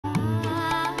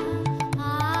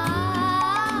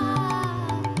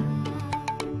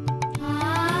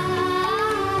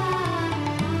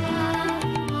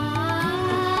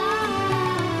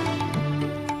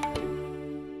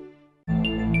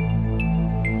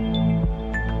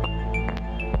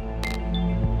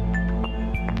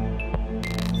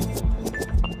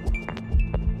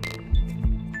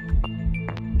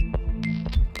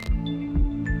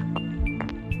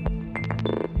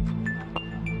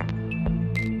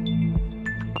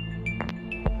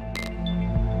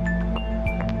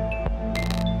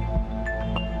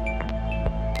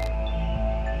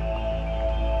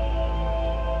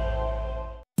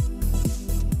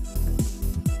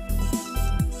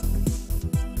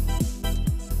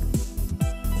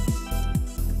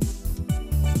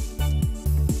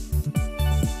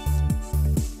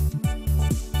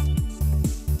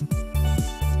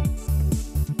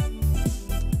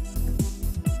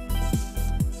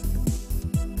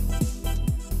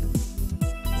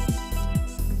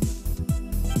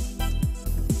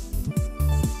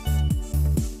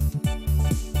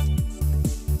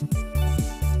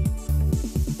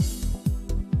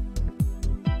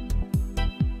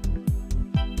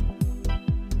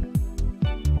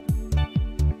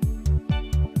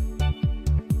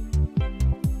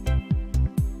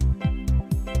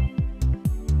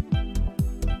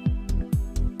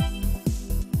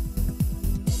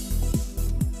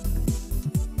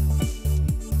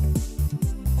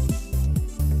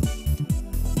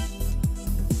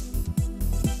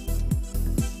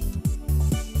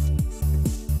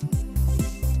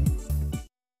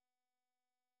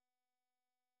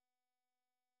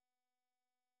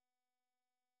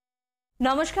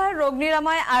নমস্কার, রোগ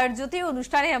নিরাময় আয়ুর্জ্যোতি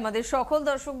অনুষ্ঠানে আমাদের সকল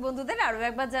দর্শক বন্ধুদের আরো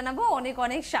একবার জানাবো অনেক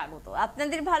অনেক স্বাগত।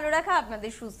 আপনাদের ভালো রাখা,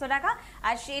 আপনাদের সুস্থ রাখা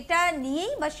আর সেটা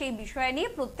নিয়েই বা সেই বিষয় নিয়ে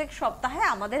প্রত্যেক সপ্তাহে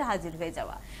আমাদের হাজির হয়ে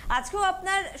যাওয়া। আজকেও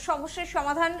আপনার সমস্যার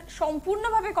সমাধান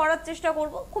সম্পূর্ণভাবে করার চেষ্টা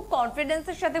করব, খুব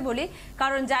কনফিডেন্সের সাথে বলি,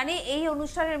 কারণ জানি এই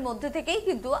অনুষ্ঠানের মধ্যে থেকেই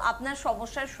কিন্তু আপনার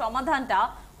সমস্যার সমাধানটা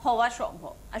হওয়া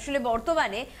সম্ভব। আসলে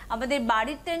বর্তমানে আমাদের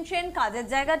বাড়ির টেনশন, কাজের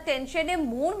জায়গার টেনশনে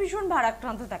মন ভীষণ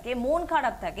ভারাক্রান্ত থাকে, মন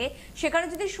খারাপ থাকে, সেখানে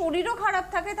যদি শরীরও খারাপ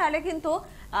থাকে তাহলে কিন্তু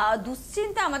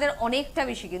দুশ্চিন্তা আমাদের অনেকটা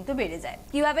বেশি কিন্তু বেড়ে যায়।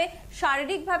 কিভাবে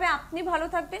শারীরিকভাবে আপনি ভালো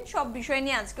থাকবেন সব বিষয়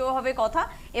নিয়ে আজকেও হবে কথা,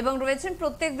 এবং রয়েছেন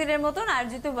প্রত্যেক দিনের মতন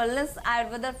আয়োজিত ওয়েলনেস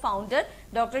আয়ুর্বেদার ফাউন্ডার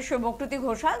ডক্টর সমোকৃতি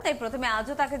ঘোষাল। তাই প্রথমে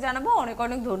আজও তাকে জানাবো অনেক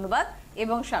অনেক ধন্যবাদ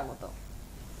এবং স্বাগত।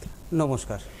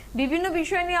 নমস্কার। বিভিন্ন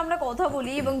বিষয় নিয়ে আমরা কথা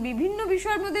বলি এবং বিভিন্ন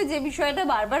বিষয়ের মধ্যে যে বিষয়টা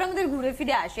বারবার আমাদের ঘুরে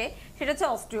ফিরে আসে সেটা হচ্ছে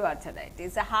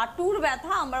অস্টিওআর্থারাইটিস, হাঁটুর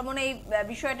ব্যথা। আমরা মনে এই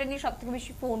বিষয়টা নিয়ে সবথেকে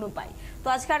বেশি ফোনও পাই, তো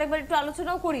আজকে আরেকবার একটু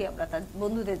আলোচনাও করি আমরা তার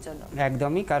বন্ধুদের জন্য।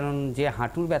 একদমই, কারণ যে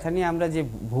হাঁটুর ব্যথা নিয়ে আমরা যে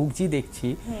ভুগছি দেখছি,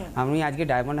 আমি আজকে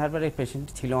ডায়মন্ড হারবারের পেশেন্ট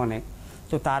ছিল অনেক,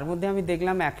 তো তার মধ্যে আমি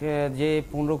দেখলাম যে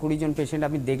 15-20 জন পেশেন্ট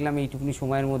আমি দেখলাম এইটুকুনি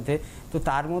সময়ের মধ্যে, তো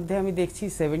তার মধ্যে আমি দেখছি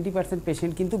 70%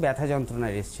 পেশেন্ট কিন্তু ব্যথা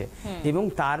যন্ত্রণায় এসছে, এবং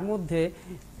তার মধ্যে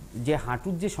যে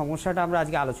হাঁটুর যে সমস্যাটা আমরা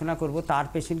আজকে আলোচনা করব তার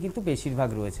পেশেন্ট কিন্তু বেশিরভাগ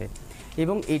রয়েছে।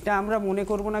 এবং এটা আমরা মনে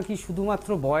করব না কি শুধুমাত্র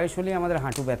বয়স হলে আমাদের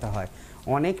হাঁটু ব্যথা হয়।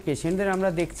 অনেক পেশেন্টদের আমরা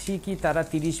দেখছি কি তারা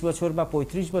 30 বছর বা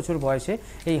 35 বছর বয়সে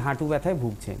এই হাঁটু ব্যথায়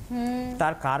ভুগছেন।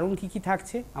 তার কারণ কি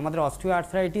থাকছে? আমাদের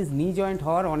অস্টিওআর্থ্রাইটিস নি জয়েন্ট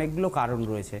হওয়ার অনেকগুলো কারণ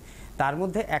রয়েছে। তার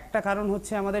মধ্যে একটা কারণ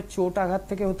হচ্ছে আমাদের চোট আঘাত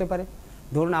থেকে হতে পারে।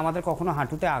 ধরুন আমাদের কখনো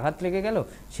হাঁটুতে আঘাত লেগে গেল,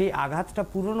 সেই আঘাতটা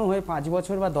পুরনো হয়ে 5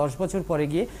 বছর বা 10 বছর পরে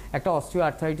গিয়ে একটা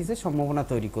অস্টিওআর্থ্রাইটিসের সম্ভাবনা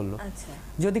তৈরি করলো।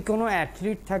 যদি কোনো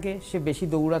অ্যাথলিট থাকে, সে বেশি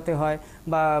দৌড়াতে হয়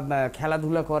বা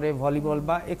খেলাধুলা করে, ভলিবল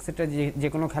বা এক্সেট্রা যে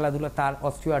কোনো খেলাধুলা, তার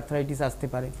অস্টিওআর্থ্রাইটিস আসতে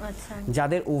পারে।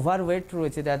 যাদের ওভার ওয়েট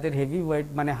রয়েছে, যাদের হেভি ওয়েট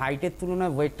মানে হাইটের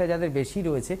তুলনায় ওয়েটটা যাদের বেশি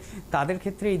রয়েছে, তাদের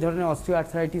ক্ষেত্রে এই ধরনের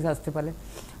অস্টিওআর্থ্রাইটিস আসতে পারে।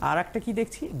 আর একটা কি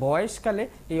দেখছি, বয়সকালে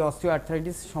এই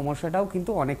অস্টিওআর্থ্রাইটিস সমস্যাটাও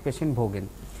কিন্তু অনেক পেশেন্ট ভোগেন।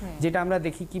 যেটা আমরা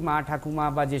দেখি কি মা ঠাকুমা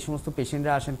বা যে সমস্ত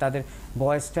পেশেন্টরা আসেন তাদের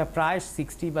বয়সটা প্রায়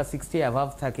 60 বা 60 অ্যাভাব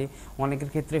থাকে, অনেকের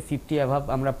ক্ষেত্রে 50 অ্যাভাব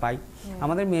আমরা পাই।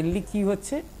 আমাদের মেনলি কি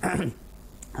হচ্ছে,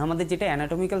 আমাদের যেটা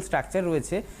অ্যানাটমিক্যাল স্ট্রাকচার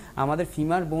রয়েছে, আমাদের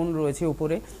ফিমার বোন রয়েছে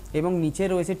উপরে এবং নিচে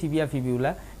রয়েছে টিবিয়া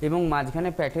ফিবিউলা এবং মাঝখানে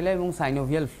প্যাটেলা এবং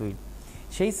সাইনোভিয়াল ফ্লুইড।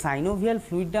 সেই সাইনোভিয়াল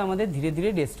ফ্লুইডটা আমাদের ধীরে ধীরে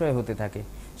ডিস্ট্রয় হতে থাকে।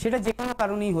 সেটা যে কোনো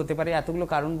কারণেই হতে পারে, এতগুলো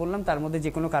কারণ বললাম, তার মধ্যে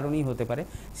যে কোনো কারণেই হতে পারে।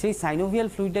 সেই সাইনোভিয়াল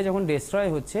ফ্লুইডটা যখন ডিস্ট্রয়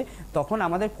হচ্ছে তখন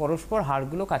আমাদের পরস্পর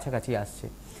হাড়গুলো কাছাকাছি আসছে,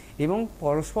 এবং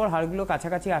পরস্পর হাড়গুলো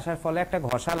কাছাকাছি আসার ফলে একটা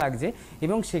ঘষা লাগছে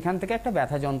এবং সেখান থেকে একটা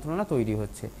ব্যথা যন্ত্রণা তৈরি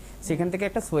হচ্ছে, সেখান থেকে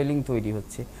একটা সোয়েলিং তৈরি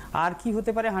হচ্ছে। আর কি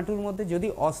হতে পারে হাঁটুর মধ্যে, যদি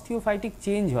অস্টিওফাইটিক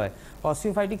চেঞ্জ হয়,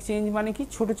 অস্টিওফাইটিক চেঞ্জ মানে কি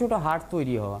ছোট ছোট হাড়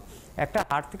তৈরি হওয়া, একটা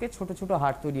হাড় থেকে ছোট ছোট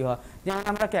হাড় তৈরি হওয়া। যেমন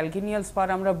আমরা ক্যালকিনিয়াল স্পার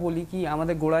আমরা বলি কি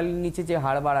আমাদের গোড়ালির নিচে যে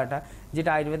হাড় বাড়াটা, যেটা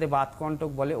আয়ুর্বেদে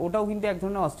বাতকণ্টক বলে, ওটাও কিন্তু এক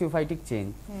ধরনের অস্টিওফাইটিক চেঞ্জ।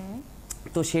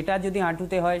 তো সেটা যদি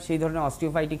হাঁটুতে হয়, সেই ধরনের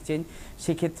অস্টিওফাইটিক চেঞ্জ,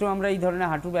 সেক্ষেত্রেও আমরা এই ধরনের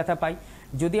হাঁটুর ব্যথা পাই।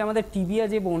 যদি আমাদের টিবিয়া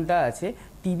যে বোনটা আছে,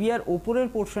 টিবিয়ার ওপরের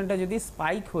পোর্শনটা যদি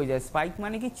স্পাইক হয়ে যায়, স্পাইক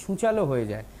মানে কি ছুঁচালো হয়ে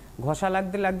যায়, ঘষা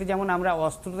লাগতে লাগতে, যেমন আমরা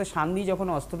অস্ত্রতে শান দিই যখন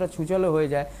অস্ত্রটা ছুঁচালো হয়ে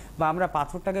যায়, বা আমরা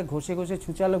পাথরটাকে ঘষে ঘষে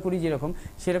ছুঁচালো করি যেরকম,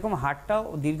 সেরকম হাড়টাও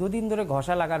দীর্ঘদিন ধরে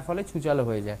ঘষা লাগার ফলে ছুঁচালো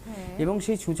হয়ে যায়, এবং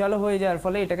সেই ছুঁচালো হয়ে যাওয়ার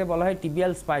ফলে এটাকে বলা হয়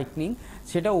টিবিয়াল স্পাইকনিং।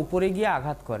 সেটা উপরে গিয়ে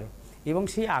আঘাত করে এবং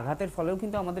সেই আঘাতের ফলেও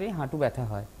কিন্তু আমাদের এই হাঁটু ব্যথা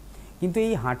হয়। কিন্তু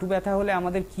এই হাঁটু ব্যথা হলে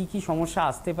আমাদের কি কি সমস্যা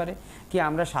আসতে পারে, কি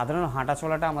আমরা সাধারণ হাঁটা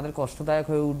চলাটা আমাদের কষ্টদায়ক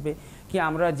হয়ে উঠবে, কি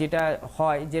আমরা যেটা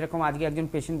হয়, যেরকম আজকে একজন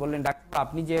পেশেন্ট বললেন, ডাক্তার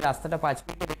আপনি যে রাস্তাটা 5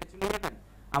 মিনিটে হেঁটে চলে যাবেন,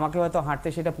 আমাকে হয়তো হাঁটতে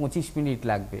সেটা 25 মিনিট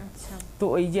লাগবে। তো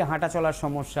এই যে হাঁটা চলার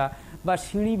সমস্যা বা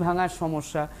সিঁড়ি ভাঙার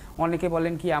সমস্যা, অনেকে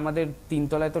বলেন কি আমাদের 3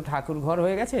 তলায় তো ঠাকুর ঘর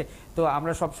হয়ে গেছে, তো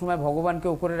আমরা সবসময় ভগবানকে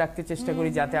উপরে রাখতে চেষ্টা করি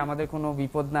যাতে আমাদের কোনো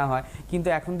বিপদ না হয়, কিন্তু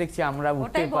এখন দেখছি আমরা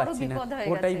উঠতে পারছি না,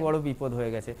 ওটাই বড় বিপদ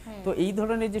হয়ে গেছে। তো এই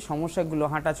ধরনের যে সমস্যাগুলো,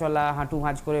 হাঁটা চলা, হাঁটু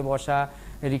ভাঁজ করে বসা,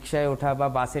 রিক্সায় ওঠা বা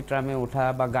বাসে ট্রামে ওঠা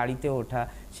বা গাড়িতে ওঠা,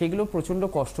 সেগুলো প্রচণ্ড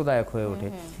কষ্টদায়ক হয়ে ওঠে।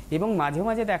 এবং মাঝে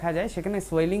মাঝে দেখা যায় সেখানে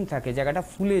সোয়েলিং থাকে, জায়গাটা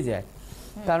ফুলে যায়,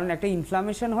 কারণ একটা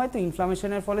ইনফ্লামেশন হয়, তো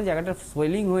ইনফ্লামেশনের ফলে জায়গাটা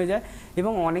সোয়েলিং হয়ে যায়,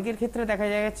 এবং অনেকের ক্ষেত্রে দেখা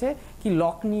যাচ্ছে কি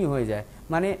লকনি হয়ে যায়,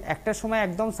 মানে একটা সময়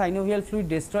একদম সাইনোভিয়াল ফ্লুইড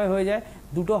ডিস্ট্রয় হয়ে যায়,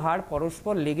 দুটো হাড়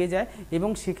পরস্পর লেগে যায় এবং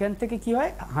সেখান থেকে কি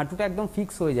হয়, হাঁটুটা একদম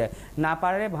ফিক্স হয়ে যায়, না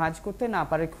পারে ভাঁজ করতে, না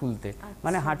পারে খুলতে,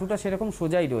 মানে হাঁটুটা সেরকম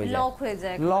সোজাই রয়ে যায়,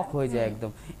 লক হয়ে যায়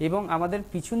একদম। এবং আমাদের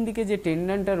পিছন দিকে যে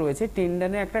টেন্ডনটা রয়েছে,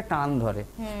 টেন্ডনে একটা টান ধরে,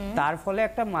 তার ফলে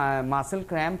একটা মাসেল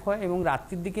ক্র্যাম্প হয়, এবং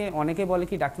রাত্রির দিকে অনেকে বলে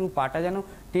কি ডাক্তারবাবু পাটা যেন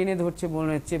টেনে ধরছে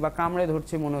মনে হচ্ছে, বা কামড়ে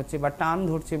ধরছে মনে হচ্ছে, বা টান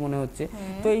ধরছে মনে হচ্ছে।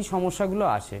 তো এই সমস্যাগুলো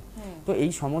আসে। তো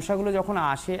এই সমস্যাগুলো যখন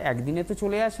আসে একদিনে তো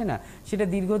চলে আসে না, সেটা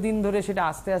দীর্ঘদিন ধরে সেটা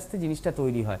আস্তে আস্তে জিনিসটা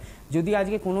তৈরি হয়। যদি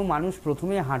আজকে কোনো মানুষ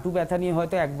প্রথমে হাঁটু ব্যথা নিয়ে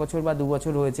হয়তো 1 বছর বা 2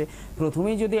 বছর হয়েছে,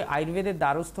 প্রথমেই যদি আয়ুর্বেদের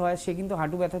দ্বারস্থ হয়, সে কিন্তু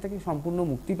হাঁটু ব্যথা থেকে সম্পূর্ণ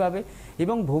মুক্তি পাবে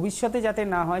এবং ভবিষ্যতে যাতে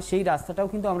না হয় সেই রাস্তাটাও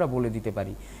কিন্তু আমরা বলে দিতে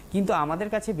পারি। কিন্তু আমাদের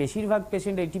কাছে বেশিরভাগ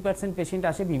পেশেন্ট 80% পেশেন্ট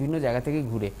আসে বিভিন্ন জায়গা থেকে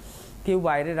ঘুরে। কেউ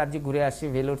বাইরের রাজ্যে ঘুরে আসছে,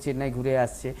 ভেলোর চেন্নাই ঘুরে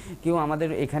আসছে, কেউ আমাদের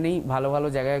এখানেই ভালো ভালো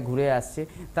জায়গায় ঘুরে আসছে।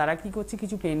 তারা কি করছে,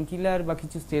 কিছু পেন কিলার বা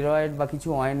কিছু স্টেরয়েড বা কিছু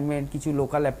অয়েনমেন্ট, কিছু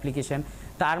লোকাল অ্যাপ্লিকেশন,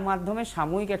 তার মাধ্যমে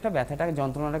সাময়িক একটা ব্যথাটাকে,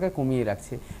 যন্ত্রণাটাকে কমিয়ে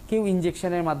রাখছে। কেউ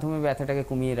ইঞ্জেকশনের মাধ্যমে ব্যথাটাকে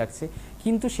কমিয়ে রাখছে,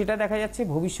 কিন্তু সেটা দেখা যাচ্ছে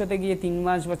ভবিষ্যতে গিয়ে 3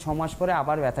 মাস বা 6 মাস পরে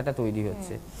আবার ব্যথাটা তৈরি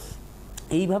হচ্ছে।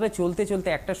 এইভাবে চলতে চলতে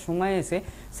একটা সময় এসে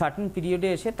সার্টেন পিরিয়ডে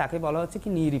এসে তাকে বলা হচ্ছে কি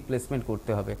নি রিপ্লেসমেন্ট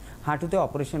করতে হবে, হাঁটুতে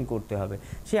অপারেশন করতে হবে।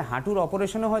 সে হাঁটুর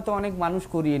অপারেশনও হয়তো অনেক মানুষ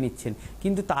করিয়ে নিচ্ছেন,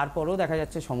 কিন্তু তারপরেও দেখা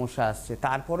যাচ্ছে সমস্যা আসছে।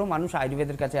 তারপরও মানুষ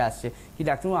আয়ুর্বেদের কাছে আসছে কি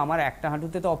ডাক্তারবাবু আমার একটা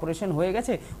হাঁটুতে তো অপারেশন হয়ে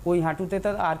গেছে, ওই হাঁটুতে তো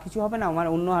আর কিছু হবে না, আমার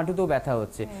অন্য হাঁটুতেও ব্যথা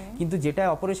হচ্ছে, কিন্তু যেটা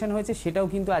অপারেশন হয়েছে সেটাও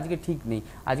কিন্তু আজকে ঠিক নেই,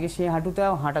 আজকে সেই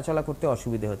হাঁটুতেও হাঁটাচলা করতে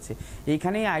অসুবিধে হচ্ছে।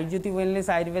 এইখানেই আয়ুর্জ্যোতি ওয়েলনেস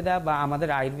আয়ুর্বেদা বা আমাদের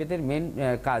আয়ুর্বেদের মেন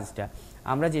কাজটা।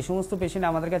 আমরা যে সমস্ত পেশেন্ট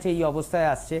আমাদের কাছে এই অবস্থায়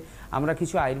আসছে, আমরা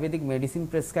কিছু আয়ুর্বেদিক মেডিসিন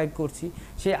প্রেসক্রাইব করছি।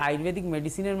 সেই আয়ুর্বেদিক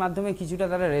মেডিসিনের মাধ্যমে কিছুটা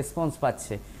তারা রেসপন্স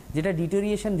পাচ্ছে, যেটা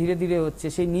ডিটোরিয়েশন ধীরে ধীরে হচ্ছে,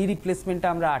 সেই নি রিপ্লেসমেন্টটা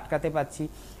আমরা আটকাতে পারছি,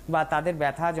 বা তাদের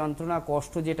ব্যথা যন্ত্রণা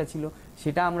কষ্ট যেটা ছিল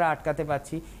সেটা আমরা আটকাতে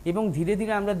পারছি। এবং ধীরে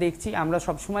ধীরে আমরা দেখছি, আমরা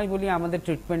সবসময় বলি আমাদের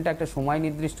ট্রিটমেন্টটা একটা সময়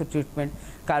নির্দিষ্ট ট্রিটমেন্ট,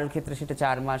 কারোর ক্ষেত্রে সেটা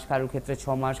 4 মাস, কারোর ক্ষেত্রে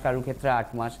 6 মাস, কারোর ক্ষেত্রে 8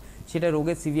 মাস, সেটা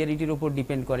রোগের সিভিয়ারিটির উপর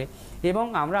ডিপেন্ড করে। এবং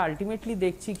আমরা আলটিমেটলি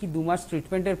দেখছি কি 2 মাস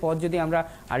ট্রিটমেন্টের পর যদি আমরা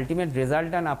আলটিমেট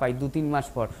রেজাল্টটা না পাই 2-3 মাস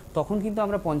পর, তখন কিন্তু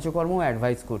আমরা পঞ্চকর্ম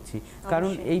অ্যাডভাইস করছি।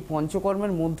 কারণ এই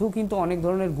পঞ্চকর্মের মধ্যেও কিন্তু অনেক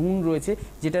ধরনের গুণ রয়েছে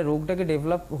যেটা রোগটাকে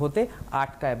ডেভেলপ হতে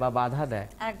আটকায় বা বাধা দেয়।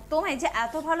 একদম, এই যে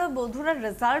এত ভালো বন্ধুরা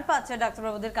রেজাল্ট পাচ্ছে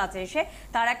ডাক্তারবাবুদের কাছে এসে,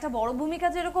 তার একটা বড় ভূমিকা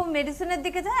যেরকম মেডিসিনের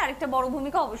দিকে যায়, আরেকটা বড়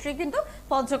ভূমিকা অবশ্যই কিন্তু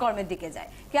পঞ্চকর্মের দিকে যায়।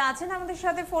 কে আছেন আমাদের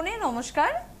সাথে ফোনে?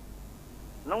 নমস্কার।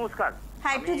 নমস্কার।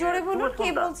 হ্যাঁ, একটু জোরে বলুন, কে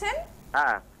বলছেন?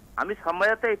 হ্যাঁ, আমি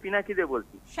শ্যামবাজার থেকে পিনাকি দে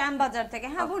বলছি। শ্যামবাজার থেকে,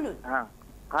 হ্যাঁ বলুন। হ্যাঁ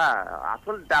হ্যাঁ,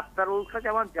 আসল ডাক্তার ওর কাছে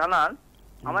আমার জানান,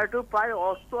 আমার একটু প্রায়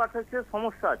অস্টিওআর্থ্রাইটিসের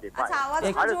সমস্যা আছে। আচ্ছা,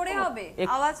 আওয়াজটা জোরে হবে,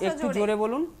 আওয়াজটা একটু জোরে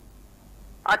বলুন।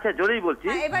 আচ্ছা, জোরেই বলছি।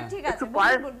 হ্যাঁ, এবার ঠিক আছে,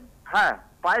 বলুন। হ্যাঁ,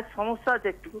 পায়ের সমস্যা আছে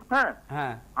একটু। হ্যাঁ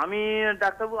হ্যাঁ, আমি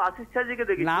ডাক্তারবাবু আশিস চার্জিকে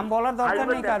দেখি। নাম বলার দরকার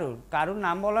নেই, কারুর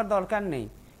নাম বলার দরকার নেই।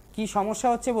 কি সমস্যা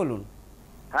হচ্ছে বলুন।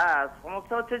 হ্যাঁ,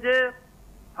 সমস্যা হচ্ছে যে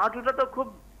হাঁটুটা তো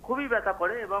খুবই ব্যথা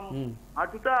করে, এবং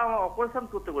হাঁটুটা আমার অপারেশন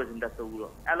করতে বলেছেন ডাক্তারবাবু,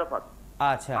 অ্যালোপ্যাথ।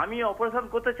 আচ্ছা, আমি অপারেশন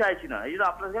করতে চাইছি না, এই জন্য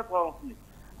আপনার কাছে পরামর্শ নিচ্ছি।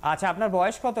 আচ্ছা, আপনার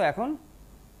বয়স কত এখন?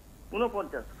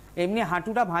 49। এমনি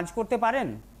হাঁটুটা ভাঁজ করতে পারেন?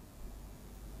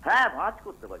 হ্যাঁ, ভাঁজ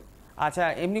করতে পারি। আচ্ছা,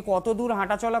 এমনি কত দূর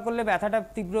হাঁটাচলা করলে ব্যথাটা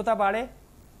তীব্রতা বাড়ে?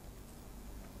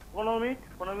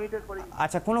 15 মিনিটের পরে।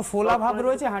 আচ্ছা, কোনো ফোলা ভাব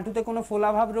রয়েছে হাঁটুতে? কোনো ফোলা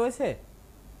ভাব রয়েছে?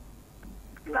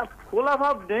 না, ফোলা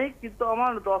ভাব নেই, কিন্তু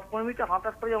আমার 10-15 মিনিট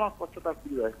হাঁটার পরে আমার কষ্টটা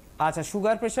ফিল হয়। আচ্ছা,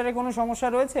 সুগার প্রেসারে কোনো সমস্যা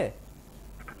রয়েছে?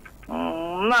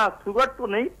 না, সুগার তো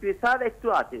নেই, প্রেসার একটু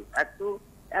আছে,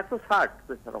 160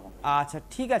 প্রেসার আমার। আচ্ছা,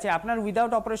 ঠিক আছে, আপনার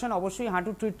উইদাউট অপারেশন অবশ্যই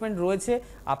হাঁটুর ট্রিটমেন্ট রয়েছে,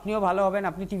 আপনিও ভালো হবেন।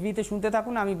 আপনি টিভিতে শুনতে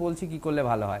থাকুন, আমি বলছি কি করলে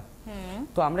ভালো হয়।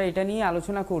 তো আমরা এটা নিয়ে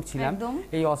আলোচনা করছিলাম,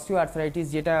 এই অস্টিওআর্থ্রাইটিস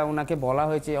যেটা ওনাকে বলা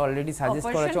হয়েছে, অলরেডি সাজেস্ট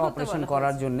করা হয়েছে অপারেশন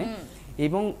করার জন্য।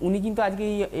 এবং উনি কিন্তু আজকে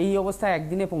এই অবস্থায়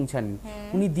একদিনে পৌঁছাননি,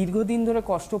 উনি দীর্ঘদিন ধরে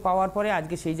কষ্ট পাওয়ার পরে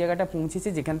আজকে সেই জায়গাটা পৌঁছেছে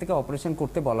যেখান থেকে অপারেশন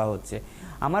করতে বলা হচ্ছে।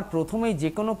 আমার প্রথমেই যে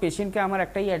কোনো পেশেন্টকে আমার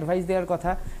একটাই অ্যাডভাইস দেওয়ার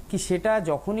কথা কি, সেটা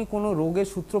যখনই কোনো রোগের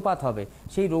সূত্রপাত হবে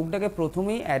সেই রোগটাকে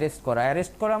প্রথমেই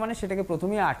অ্যারেস্ট করা মানে সেটাকে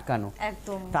প্রথমেই আটকানো।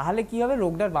 তাহলে কি হবে,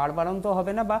 রোগটার বাড়বাড়ন্ত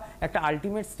হবে না বা একটা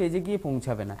আলটিমেট স্টেজে গিয়ে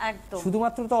পৌঁছাবে না।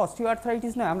 শুধুমাত্র তো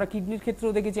অস্টিওআর্থ্রাইটিস নয়, আমরা কিডনির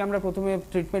ক্ষেত্রেও দেখেছি, আমরা প্রথমে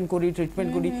ট্রিটমেন্ট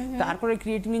করি, তারপরে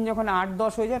ক্রিয়েটিনিন যখন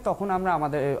 8-10 হয়ে যায় তখন আমরা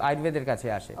আমাদের আয়ুর্বেদের কাছে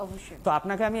আসে। তো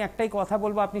আপনাকে আমি একটাই কথা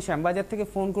বলবো, আপনি শ্যামবাজার থেকে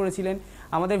ফোন করেছিলেন,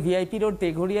 আমাদের ভিআইপি রোড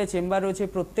তেঘড়িয়া চেম্বার রয়েছে,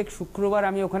 প্রত্যেক শুক্রবার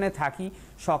আমি ওখানে থাকি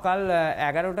সকাল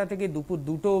 11টা থেকে দুপুর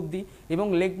 2টো অবধি, এবং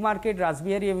লেক মার্কেট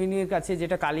রাসবিহারী এভিনিউর কাছে,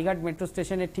 যেটা কালীঘাট মেট্রো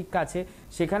স্টেশনের ঠিক কাছে,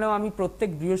 সেখানেও আমি প্রত্যেক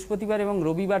বৃহস্পতিবার এবং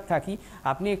রবিবার থাকি।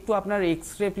 আপনি একটু আপনার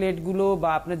এক্সরে প্লেটগুলো বা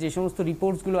আপনার যে সমস্ত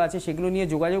রিপোর্টসগুলো আছে সেগুলো নিয়ে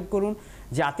যোগাযোগ করুন,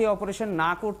 যাতে অপারেশন না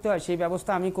করতে হয় সেই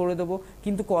ব্যবস্থা আমি করে দেবো।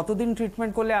 কিন্তু কতদিন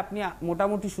ট্রিটমেন্ট করলে আপনি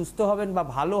মোটামুটি সুস্থ হবেন বা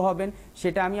ভালো হবেন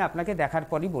সেটা আমি আপনাকে দেখার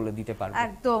পরই বলে দিতে পারবো।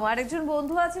 একদম। আরেকজন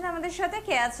বন্ধু আছেন আমাদের সাথে,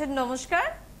 কে আছেন? নমস্কার।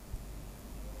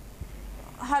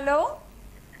 হ্যালো।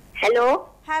 হ্যালো।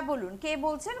 হ্যাঁ বলুন, কে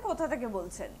বলছেন, কোথা থেকে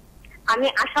বলছেন? আমি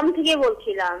আসাম থেকে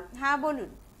বলছিলাম। হ্যাঁ বলুন।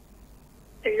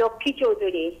 লক্ষ্মী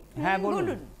চৌধুরী। হ্যাঁ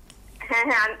বলুন। হ্যাঁ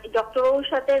হ্যাঁ, আমি ডক্টরবাবুর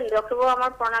সাথে, ডক্টরবাবু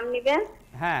আমার প্রণাম নেবেন।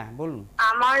 হ্যাঁ বলুন।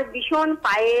 আমার ভীষণ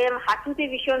পায়ে, হাঁটুতে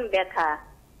ভীষণ ব্যথা।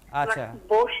 আচ্ছা,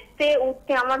 বসতে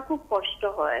উঠতে আমার খুব কষ্ট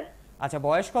হয়। আচ্ছা,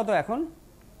 বয়স কত এখন?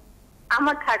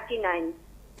 আমার 39।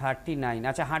 39।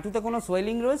 আচ্ছা, হাঁটুতে কোনো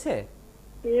সোয়েলিং রয়েছে?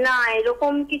 না,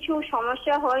 এরকম কিছু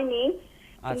সমস্যা হয়নি,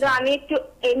 কিন্তু আচ্ছা। আমি একটু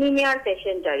এনিমিয়ার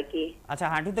পেশেন্ট আর কি। আচ্ছা,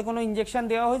 হাঁটুতে কোনো ইনজেকশন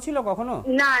দেওয়া হয়েছিল কখনো?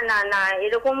 না না না,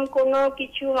 এরকম কোনো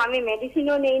কিছু আমি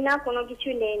মেডিসিনও নেই না, কোনো কিছু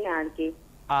নেই না আর কি।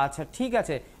 আচ্ছা, ঠিক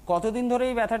আছে। কতদিন ধরে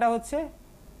এই ব্যথাটা হচ্ছে?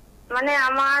 মানে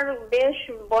আমার বেশ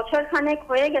বছর খানেক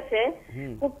হয়ে গেছে।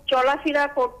 খুব চলাফেরা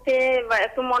করতে বা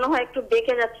একটু মনে হয় একটু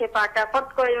বেঁকে যাচ্ছে পাটা, ফট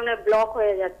করে মানে ব্লক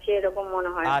হয়ে যাচ্ছে এরকম মনে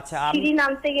হয়। আচ্ছা, সিঁড়ি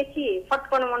নামতে গেছি, ফট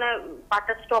করে মনে হয়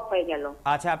পাটা স্টপ হয়ে গেল।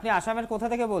 আচ্ছা, আপনি আসামের কোথা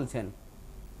থেকে বলছেন?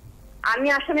 আমি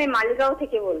আসামে মালিগাঁও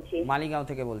থেকে বলছি। মালিগাঁও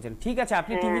থেকে বলছেন, ঠিক আছে।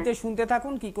 আপনি টিভিতে শুনতে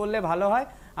থাকুন, কি করলে ভালো হয়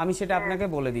আমি সেটা আপনাকে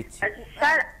বলে দিচ্ছি। আচ্ছা,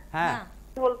 স্যার হ্যাঁ,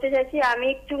 বলতে চাইছি আমি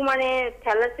একটু মানে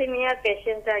থ্যালাসেমিয়ার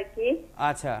পেশেন্ট আর কি।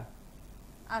 আচ্ছা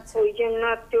আচ্ছা, ওই জন্য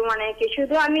একটু মানে কি,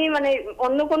 শুধু আমি মানে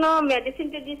অন্য কোনো মেডিসিন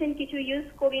টেডিসিন কিছু ইউজ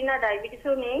করি না,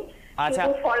 ডায়াবেটিসও নেই, আচ্ছা।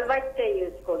 শুধু ফলবাইটটা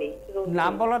ইউজ করি।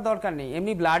 নাম বলার দরকার নেই।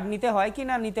 এমনি ব্লাড নিতে হয় কি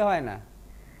না নিতে হয় না?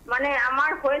 মানে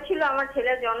আমার হয়েছিল, আমার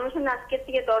ছেলের জন্মদিন আজকে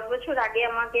থেকে 10 বছর আগে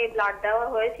আমাকে ব্লাড দেওয়া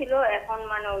হয়েছিল, এখন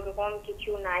মানে ওরকম কিছু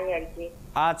নাই আর কি।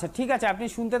 আচ্ছা, ঠিক আছে, আপনি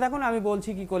শুনতে থাকুন, আমি বলছি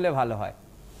কি করলে ভালো হয়।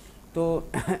 তো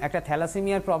একটা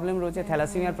থ্যালাসেমিয়ার প্রবলেম রয়েছে।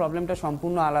 থ্যালাসেমিয়ার প্রবলেমটা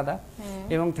সম্পূর্ণ আলাদা,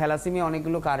 এবং থ্যালাসেমিয়া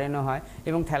অনেকগুলো কারণে হয়,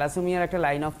 এবং থ্যালাসেমিয়ার একটা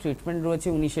লাইন অফ ট্রিটমেন্ট রয়েছে।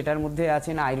 উনি সেটার মধ্যে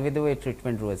আছেন, আয়ুর্বেদেও এর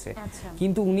ট্রিটমেন্ট রয়েছে।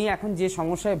 কিন্তু উনি এখন যে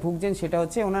সমস্যায় ভুগছেন সেটা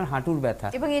হচ্ছে ওনার হাঁটুর ব্যথা,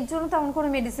 এবং এর জন্য তেমন কোনো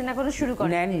মেডিসিন এখনো শুরু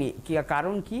করেননি? নেননি।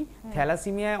 কারণ কি,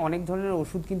 থ্যালাসেমিয়ায় অনেক ধরনের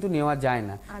ওষুধ কিন্তু নেওয়া যায়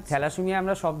না। থ্যালাসেমিয়া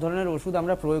আমরা সব ধরনের ওষুধ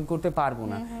আমরা প্রয়োগ করতে পারবো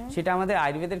না। সেটা আমাদের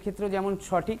আয়ুর্বেদের ক্ষেত্রেও যেমন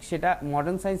সঠিক, সেটা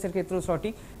মডার্ন সায়েন্সের ক্ষেত্রেও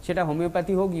সঠিক, সেটা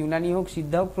হোমিওপ্যাথি হোক, ইউনানি হোক,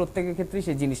 সিদ্ধা হোক, প্রত্যেকের ক্ষেত্রেই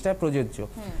সেই জিনিসটা প্রযোজ্য।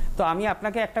 তো আমি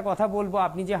আপনাকে একটা কথা বলবো,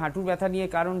 আপনি যে হাঁটুর ব্যথা নিয়ে,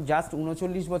 কারণ জাস্ট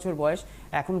 39 বছর বয়স,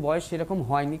 এখন বয়স সেরকম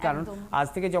হয়নি, কারণ আজ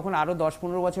থেকে যখন আরো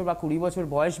 10-15 বছর বা 20 বছর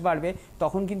বয়স বাড়বে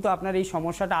তখন কিন্তু আপনার এই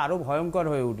সমস্যাটা আরো ভয়ঙ্কর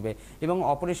হয়ে উঠবে এবং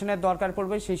অপারেশনের দরকার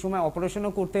পড়বে। সেই সময়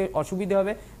অপারেশনও করতে অসুবিধা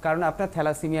হবে, কারণ আপনার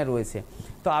থ্যালাসেমিয়া রয়েছে।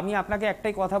 তো আমি আপনাকে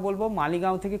একটাই কথা বলবো,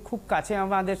 মালিগাঁও থেকে খুব কাছে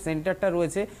আমাদের সেন্টারটা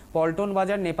রয়েছে, পল্টন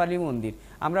বাজার নেপালি মন্দির।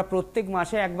 আমরা প্রত্যেক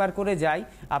মাসে একবার করে যাই।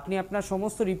 আপনি আপনার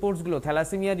সমস্ত রিপোর্টসগুলো,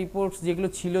 থ্যালাসেমিয়া রিপোর্টস যেগুলো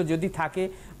ছিল যদি থাকে,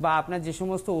 বা আপনার যে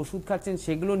সমস্ত ওষুধ খাচ্ছেন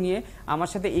সেগুলো নিয়ে আমার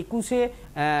সাথে 21শে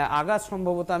আগস্ট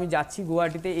সম্ভবত আমি যাচ্ছি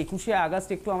গুয়াহাটিতে। 21শে আগস্ট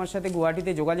একটু আমার সাথে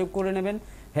গুয়াহাটিতে যোগাযোগ করে নেবেন।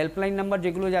 হেল্পলাইন নাম্বার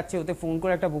যেগুলো যাচ্ছে ওতে ফোন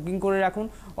করে একটা বুকিং করে রাখুন।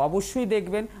 অবশ্যই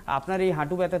দেখবেন আপনার এই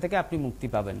হাঁটু ব্যথা থেকে আপনি মুক্তি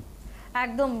পাবেন।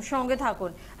 একদম সঙ্গে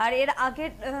থাকুন। আর এর আগে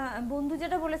বন্ধু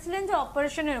যেটা বলেছিলেন যে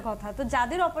অপারেশনের কথা, তো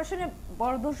যাদের অপারেশনের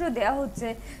পরামর্শ দেওয়া হচ্ছে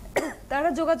তারা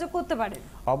যোগাযোগ করতে পারে?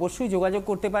 অবশ্যই যোগাযোগ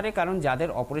করতে পারে, কারণ যাদের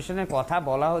অপারেশনের কথা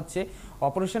বলা হচ্ছে,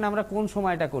 অপারেশন আমরা কোন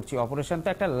সময়টা করছি? অপারেশন তো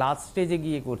একটা লাস্ট স্টেজে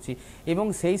গিয়ে করছি, এবং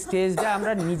সেই স্টেজটা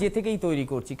আমরা নিজে থেকেই তৈরি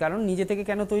করছি। কারণ নিজে থেকে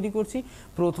কেন তৈরি করছি?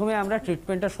 প্রথমে আমরা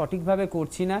ট্রিটমেন্টটা সঠিকভাবে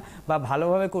করছি না বা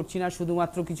ভালোভাবে করছি না,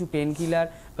 শুধুমাত্র কিছু পেন কিলার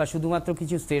বা শুধুমাত্র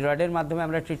কিছু স্টেরয়েডের মাধ্যমে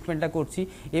আমরা ট্রিটমেন্টটা করছি,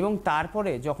 এবং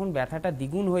তারপরে যখন ব্যথাটা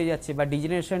দ্বিগুণ হয়ে যাচ্ছে বা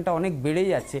ডিজেনারেশনটা অনেক বেড়ে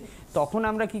যাচ্ছে, তখন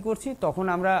আমরা কি করছি? তখন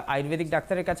আমরা আয়ুর্বেদিক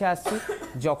ডাক্তারের কাছে আসছি,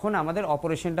 যখন আমাদের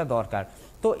অপারেশনটা দরকার।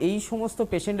 তো এই সমস্ত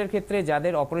পেশেন্টের ক্ষেত্রে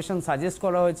যাদের অপারেশন সাজেস্ট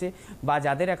করা হয়েছে বা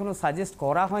যাদের এখনো সাজেস্ট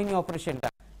করা হয়নি অপারেশনটা,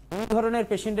 এই ধরনের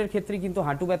পেশেন্টের ক্ষেত্রে কিন্তু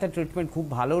হাঁটু ব্যথার ট্রিটমেন্ট খুব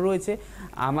ভালো রয়েছে।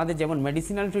 আমাদের যেমন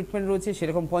মেডিসিনাল ট্রিটমেন্ট রয়েছে,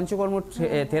 সেরকম পঞ্চকর্ম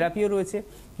থেরাপিও রয়েছে।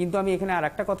 কিন্তু আমি এখানে আর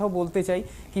একটা কথাও বলতে চাই,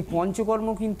 কি পঞ্চকর্ম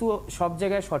কিন্তু সব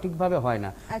জায়গায় সঠিকভাবে হয় না।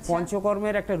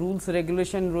 পঞ্চকর্মের একটা রুলস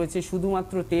রেগুলেশন রয়েছে।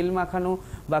 শুধুমাত্র তেল মাখানো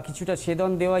বা কিছুটা সেদন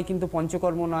দেওয়াই কিন্তু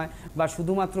পঞ্চকর্ম নয়, বা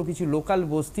শুধুমাত্র কিছু লোকাল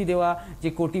বস্তি দেওয়া, যে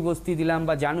কোটি বস্তি দিলাম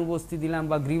বা জানু বস্তি দিলাম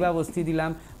বা গ্রীবা বস্তি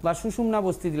দিলাম বা সুষুম্না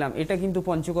বস্তি দিলাম, এটা কিন্তু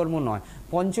পঞ্চকর্ম নয়।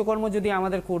 পঞ্চকর্ম যদি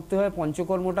আমাদের করতে হয়,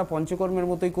 পঞ্চকর্মটা পঞ্চকর্মের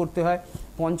মতোই করতে হয়।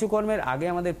 পঞ্চকর্মের আগে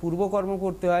আমাদের পূর্বকর্ম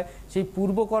করতে হয়। সেই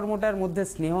পূর্বকর্মটার মধ্যে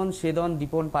স্নেহন, সেদন,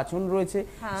 দীপন, পাচন রয়েছে।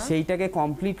 সেইটাকে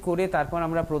কমপ্লিট করে তারপর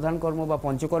আমরা প্রধান কর্ম বা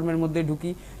পঞ্চকর্মের মধ্যে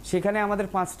ঢুকি। সেখানে আমাদের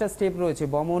 5টা স্টেপ রয়েছে: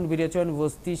 বমন, বিরেচন,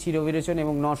 বস্তি, শিরবিরেচন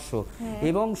এবং নস্য।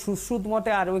 এবং সুশ্রুত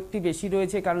মতে আরও একটি বেশি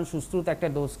রয়েছে, কারণ সুশ্রুত একটা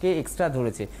দোষকে এক্সট্রা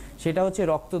ধরেছে, সেটা হচ্ছে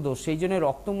রক্তদোষ। সেই জন্য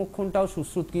রক্তমুক্ষণটাও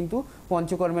সুশ্রুত কিন্তু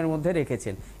পঞ্চকর্মের মধ্যে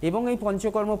রেখেছেন। এবং এই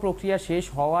পঞ্চকর্ম প্রক্রিয়া শেষ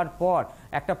হওয়ার পর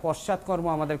একটা পশ্চাৎকর্ম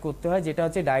আমাদের করতে হয়, যেটা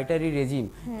হচ্ছে ডায়েটারি রেজিম।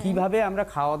 কিভাবে আমরা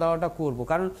খাওয়া দাওয়াটা করব,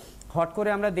 কারণ হট করে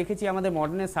আমরা দেখেছি আমাদের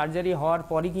মডার্নের সার্জারি হওয়ার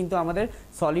পরই কিন্তু আমাদের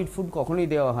সলিড ফুড কখনোই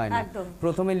দেওয়া হয় না।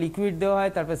 প্রথমে লিকুইড দেওয়া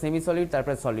হয়, তারপর সেমি সলিড,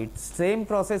 তারপর সলিড। সেম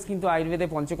প্রসেস কিন্তু আয়ুর্বেদে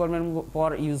পঞ্চকর্মের পর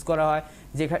ইউজ করা হয়,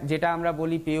 যেটা আমরা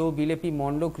বলি পেয়, বিলেপি,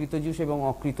 মন্ড, কৃতজুস এবং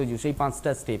অকৃতজুস, এই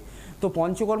 5টা স্টেপ। তো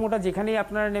পঞ্চকর্মটা যেখানেই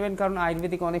আপনারা নেবেন, কারণ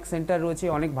আয়ুর্বেদিক অনেক সেন্টার রয়েছে,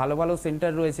 অনেক ভালো ভালো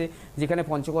সেন্টার রয়েছে যেখানে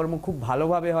পঞ্চকর্ম খুব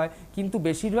ভালোভাবে হয়, কিন্তু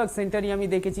বেশিরভাগ সেন্টারই আমি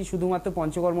দেখেছি শুধুমাত্র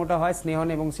পঞ্চকর্মটা হয় স্নেহন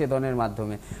এবং সেদনের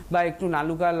মাধ্যমে, বা একটু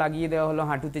নালুকা লাগিয়ে দেওয়া হলো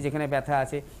হাঁটুতে, যেখানে যেখানে ব্যথা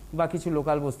আছে, বা কিছু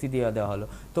লোকাল বস্তি দিয়ে দেওয়া হলো।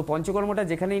 তো পঞ্চকর্মটা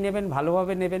যেখানেই নেবেন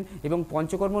ভালোভাবে নেবেন, এবং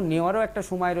পঞ্চকর্ম নেওয়ারও একটা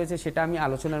সময় রয়েছে, সেটা আমি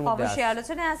আলোচনার মধ্যে অবশ্যই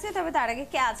আলোচনায় আছে। তবে তার আগে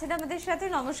কে আছেন আমাদের সাথে?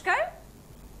 নমস্কার।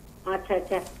 আচ্ছা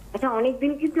আচ্ছা আচ্ছা,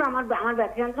 অনেকদিন কিন্তু আমার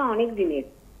ব্যথা যন্ত্রণা অনেক দিনের।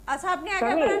 আচ্ছা, আপনি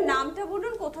আগে আপনার নামটা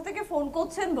বলুন, কোথা থেকে ফোন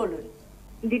করছেন বলুন।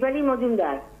 দীপালি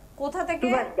মজুমদার। কোথা থেকে?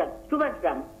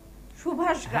 সুভাষগ্রাম।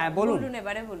 সুভাষগ্রাম। হ্যাঁ, বলুন।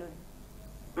 এবারে বলুন।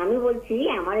 আমি বলছি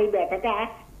আমার এই ব্যথাটা,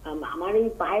 আমার এই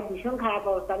পায়ে ভীষণ খারাপ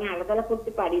অবস্থা, আমি হাঁটাচলা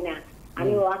করতে পারি না।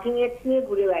 আমি ওয়াকিং এডস নিয়ে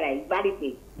ঘুরে বেড়াই বাড়িতে,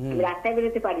 আমি রাস্তায়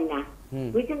বেরোতে পারি না,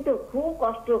 বুঝছেন তো? খুব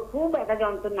কষ্ট, খুব ব্যথা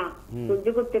যন্ত্রণা সহ্য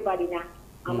করতে পারি না।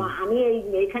 আমি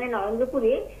এইখানে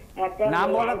নরেন্দ্রপুরে একটা নাম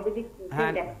বলার, আয়ুর্বেদিক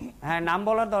হ্যাঁ নাম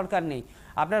বলার দরকার নেই।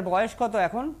 আপনার বয়স কত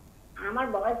এখন? আমার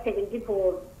বয়স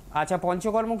 74। আচ্ছা,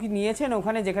 পঞ্চকর্ম কি নিয়েছেন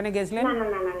ওখানে যেখানে গেছিলেন? না না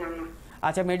না না না না।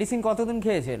 আচ্ছা, মেডিসিন কতদিন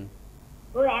খেয়েছেন?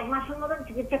 ওই 1 মাসের মতন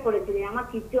চিকিৎসা করেছিলেন, আমার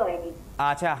কিচ্ছু হয়নি।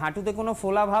 আচ্ছা, হাঁটুতে কোনো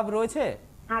ফোলা ভাব রয়েছে?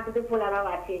 হাঁটুতে ফোলা ভাব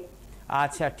আছে।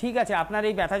 আচ্ছা, ঠিক আছে, আপনার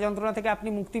এই ব্যথা যন্ত্রণা থেকে আপনি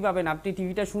মুক্তি পাবেন। আপনি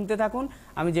টিভিটা শুনতে থাকুন,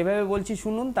 আমি যেভাবে বলছি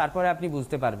শুনুন, তারপরে আপনি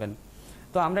বুঝতে পারবেন।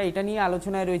 তো আমরা এটা নিয়ে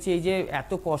আলোচনায় রয়েছি, এই যে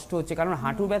এত কষ্ট হচ্ছে, কারণ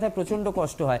হাঁটু ব্যথা প্রচণ্ড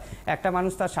কষ্ট হয়। একটা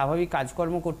মানুষ তার স্বাভাবিক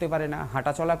কাজকর্ম করতে পারে না,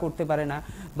 হাঁটাচলা করতে পারে না,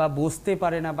 বা বসতে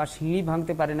পারে না, বা সিঁড়ি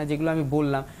ভাঙতে পারে না, যেগুলো আমি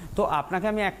বললাম। তো আপনাকে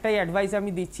আমি একটাই অ্যাডভাইস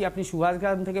আমি দিচ্ছি, আপনি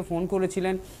সুভাষগ্রাম থেকে ফোন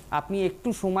করেছিলেন, আপনি একটু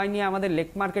সময় নিয়ে আমাদের লেক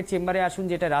মার্কেট চেম্বারে আসুন,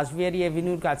 যেটা রাসবিহারী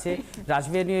এভিনিউর কাছে,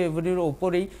 রাসবিহারী এভিনিউর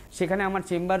ওপরেই, সেখানে আমার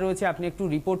চেম্বার রয়েছে। আপনি একটু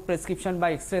রিপোর্ট, প্রেসক্রিপশন বা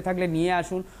এক্স রে থাকলে নিয়ে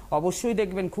আসুন, অবশ্যই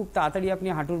দেখবেন খুব তাড়াতাড়ি আপনি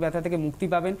হাঁটুর ব্যথা থেকে মুক্তি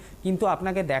পাবেন। কিন্তু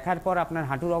আপনাকে দেখার পর, আপনার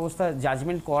হাঁটুর অবস্থা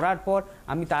জাজমেন্ট করার পর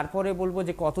আমি তারপরে বলবো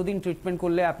যে কতদিন ট্রিটমেন্ট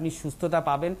করলে আপনি সুস্থতা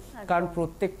পাবেন। কারণ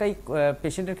প্রত্যেকটাই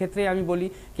পেশেন্টের ক্ষেত্রে আমি বলি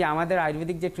কি, আমাদের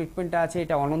আয়ুর্বেদিক যে ট্রিটমেন্টটা আছে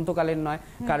এটা অনন্তকালের নয়।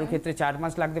 কারো ক্ষেত্রে 4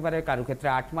 মাস লাগতে পারে, কারো ক্ষেত্রে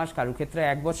 8 মাস, কারো ক্ষেত্রে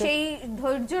 1 বছর। সেই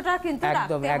ধৈর্যটা কিন্তু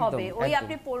রাখতে হবে। ওই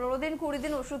আপনি 15 দিন 20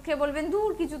 দিন ওষুধ খেয়ে বলবেন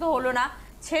দূর কিছু তো হলো না,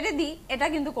 ছেড়ে দিই, এটা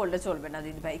কিন্তু করলে চলবে না।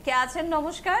 দিদি ভাই কে আছেন?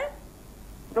 নমস্কার।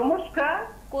 নমস্কার।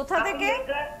 কোথা থেকে?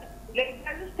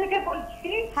 লেকগার্ডেন্স থেকে বলছি।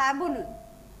 হ্যাঁ বলুন।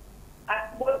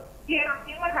 বলছি আমি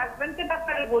আমার হাজবেন্ডের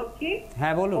ব্যাপারে বলছি।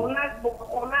 হ্যাঁ বলুন।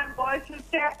 ওনার বয়স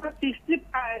হচ্ছে এখন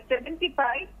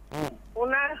 75।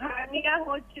 ওনার হার্নিয়া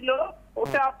হয়েছিল,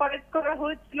 ওটা অপারেট করা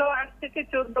হয়েছিল আজ থেকে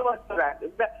 14 বছর আগে,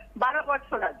 12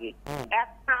 বছর আগে।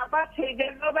 এখন আবার সেই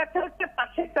জায়গায় ব্যথা হচ্ছে,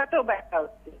 পাশেরটাতেও ব্যথা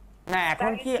হচ্ছে। না,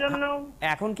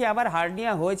 এখন কি আবার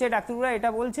হার্নিয়া হয়েছে ডাক্তাররা এটা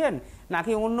বলছেন,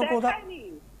 নাকি অন্য কোথাও?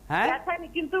 হ্যাঁ, দেখায়নি,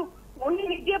 কিন্তু উনি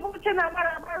নিজে বলছেন আমার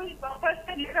আবার ওই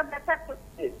অপারেশন যেটা ব্যথা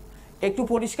করছে। একটু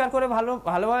পরিষ্কার করে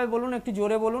ভালোভাবে বলুন, একটু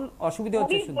জোরে বলুন, অসুবিধা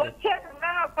হচ্ছে উনি শুনতে। বলছেন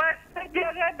ওনার অপারেশনের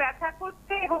জায়গায় ব্যথা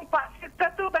করছে এবং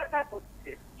পাশেরটাতেও ব্যথা করছে।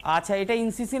 আচ্ছা, এটা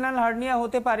ইনসিশনাল হার্নিয়া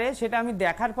হতে পারে, সেটা আমি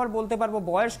দেখার পর বলতে পারবো।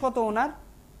 বয়স কত ওনার?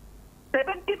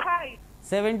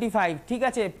 75। ঠিক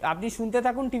আছে, আপনি শুনতে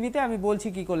থাকুন টিভিতে, আমি বলছি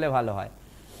কি করলে ভালো হয়।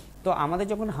 তো আমাদের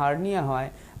যখন হার্নিয়া হয়,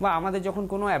 বা আমাদের যখন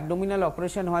কোনো অ্যাবডোমিনাল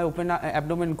অপারেশন হয় ওপেন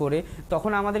অ্যাবডোমেন করে,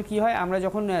 তখন আমাদের কি হয়, আমরা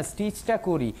যখন স্টিচটা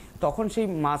করি তখন সেই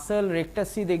মাসল,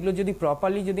 রেকটাসিড এগুলো যদি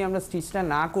প্রপারলি যদি আমরা স্টিচটা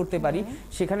না করতে পারি,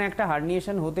 সেখানে একটা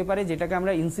হার্নিয়েশন হতে পারে, যেটাকে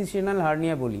আমরা ইনসিশনাল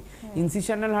হার্নিয়া বলি।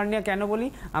 ইনসিশনাল হার্নিয়া কেন বলি?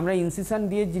 আমরা ইনসিশন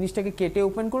দিয়ে জিনিসটাকে কেটে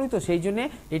ওপেন করি, তো সেই জন্যে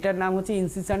এটার নাম হচ্ছে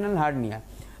ইনসিশনাল হার্নিয়া।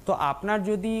 তো আপনার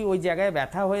যদি ওই জায়গায়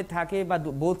ব্যথা হয়ে থাকে বা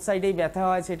বোথ সাইডেই ব্যথা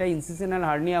হয়, সেটা ইনসিশনাল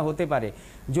হার্নিয়া হতে পারে।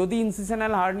 যদি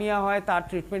ইনসিশনাল হার্নিয়া হয়, তার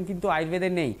ট্রিটমেন্ট কিন্তু আয়ুর্বেদে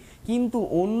নেই। কিন্তু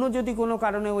অন্য যদি কোনো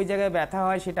কারণে ওই জায়গায় ব্যথা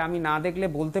হয়, সেটা আমি না দেখলে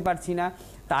বলতে পারছি না।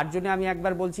 তার জন্য আমি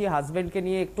একবার বলছি, হাজব্যান্ডকে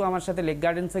নিয়ে একটু আমার সাথে লেক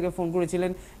গার্ডেন্স থেকে ফোন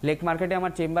করেছিলেন, লেক মার্কেটে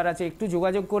আমার চেম্বার আছে, একটু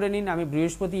যোগাযোগ করে নিন। আমি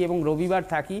বৃহস্পতি এবং রবিবার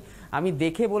থাকি, আমি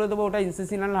দেখে বলে দেবো ওটা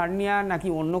ইনসিশনাল হার্নিয়া নাকি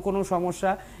অন্য কোনো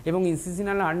সমস্যা। এবং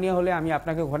ইনসিশনাল হার্নিয়া হলে আমি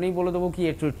আপনাকে ওখানেই বলে দেবো কি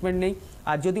এর ট্রিটমেন্ট নেই।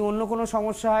 আর যদি অন্য কোনো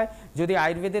সমস্যা হয়, যদি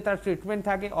আয়ুর্বেদে তার ট্রিটমেন্ট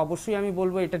থাকে, অবশ্যই আমি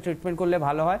বলবো এটা ট্রিটমেন্ট করলে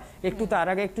ভালো হয়। একটু তার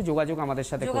আগে একটু যোগাযোগ আমাদের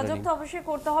সাথে করে নিন। যোগাযোগ তো অবশ্যই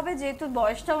করতে হবে, যেহেতু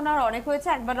বয়সটা ওনার অনেক হয়েছে,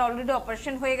 একবার অলরেডি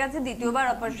অপারেশন হয়ে গেছে, দ্বিতীয়বার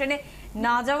অপারেশনে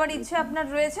না যাওয়ার ইচ্ছে আপনার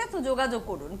রয়েছে, তো যোগাযোগ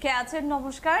করুন। কে আছেন?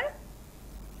 নমস্কার।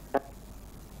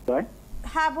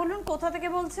 হ্যাঁ বলুন, কোথা থেকে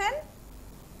বলছেন?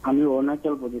 আমি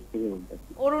অরুণাচল প্রদেশ থেকে বলছি।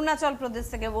 অরুণাচল প্রদেশ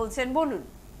থেকে বলছেন, বলুন।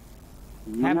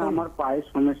 হ্যাঁ, আমার পায়ের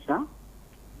সমস্যা।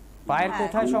 পায়ের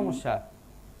কোথায় সমস্যা?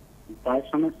 পায়ের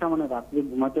সমস্যা মানে রাত্রে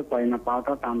ঘুমাতে পারি না,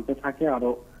 পাটা টানতে থাকে,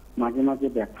 আরো মাঝে মাঝে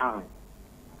ব্যথা হয়।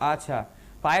 আচ্ছা,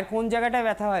 পায়ের কোন জায়গাটায়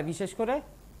ব্যথা হয় বিশেষ করে?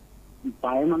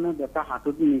 পায়ে মানে ব্যথা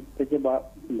হাঁটুর নিচ থেকে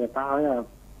ব্যথা হয়, আর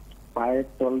পায়ের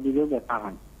তল দিকেও ব্যথা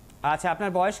হয়। আচ্ছা,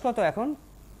 আপনার বয়স কত এখন?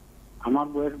 আমার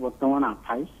বয়স বর্তমানে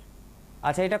 28।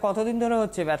 আচ্ছা, এটা কতদিন ধরে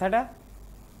হচ্ছে ব্যথাটা?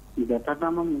 ব্যথাটা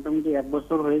আমার মোটামুটি 1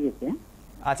 বছর হয়ে গেছে।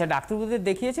 আচ্ছা, ডাক্তারবাবুদের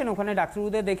দেখিয়েছেন? ওখানে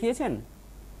ডাক্তারবাবুদের দেখিয়েছেন?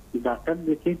 ডাক্তার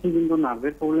দেখিয়েছি, কিন্তু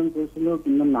নার্ভের প্রবলেম করেছিল,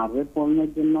 কিন্তু নার্ভের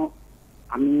প্রবলেমের জন্য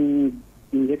আমি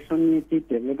ইনজেকশন নিয়েছি,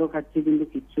 ট্যাবলেটও খাচ্ছি, কিন্তু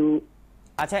কিছু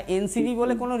আচ্ছা, এনসিভি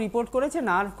বলে কোনো রিপোর্ট করেছে?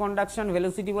 নার্ভ কন্ডাকশন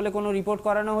ভেলোসিটি বলে কোনো রিপোর্ট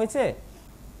করানো হয়েছে?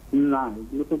 না,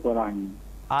 এগুলো তো করা হয়নি।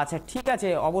 আচ্ছা ঠিক আছে,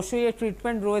 অবশ্যই এর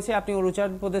ট্রিটমেন্ট রয়েছে। আপনি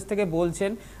অরুণাচল প্রদেশ থেকে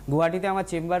বলছেন, গুয়াহাটিতে আমার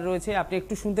চেম্বার রয়েছে, আপনি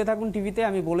একটু শুনতে থাকুন টিভিতে,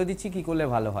 আমি বলে দিচ্ছি কি করলে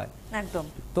ভালো হয়। একদম।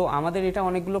 তো আমাদের এটা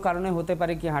অনেকগুলো কারণে হতে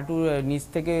পারে কি হাঁটুর নিচ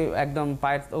থেকে একদম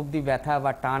পায়ের অবধি ব্যথা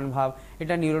বা টান ভাব,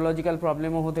 এটা নিউরোলজিক্যাল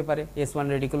প্রবলেমও হতে পারে, S1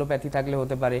 রেডিকুলোপ্যাথি থাকলে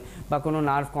হতে পারে, বা কোনো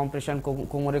নার্ভ কম্প্রেশন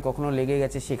কোমরে কখনো লেগে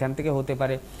গেছে সেখান থেকে হতে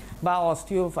পারে, বা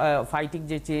অস্টিওফাইটিক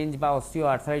যে চেঞ্জ বা অস্টিও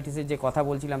আর্থারাইটিসের যে কথা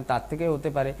বলছিলাম তার থেকে হতে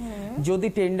পারে। যদি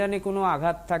টেন্ডানে কোনো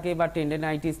আঘাত থাকে বা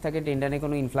টেন্ডেনাইটিস থাকে, টেন্ডানে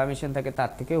কোনো ইনফ্লামেশন থাকে,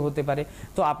 তার থেকেও হতে পারে।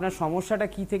 তো আপনার সমস্যাটা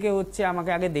কি থেকে হচ্ছে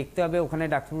আমাকে আগে দেখতে হবে। ওখানে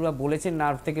ডাক্তাররা বলেছেন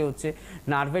নার্ভ থেকে হচ্ছে।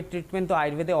 নার্ভের ট্রিটমেন্ট তো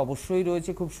আয়ুর্বেদে অবশ্যই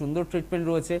রয়েছে, খুব সুন্দর ট্রিটমেন্ট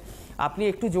রয়েছে। আপনি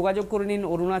একটু যোগাযোগ করে নিন।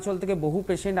 অরুণাচল থেকে বহু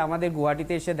পেশেন্ট আমাদের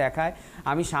গুয়াহাটিতে এসে দেখায়।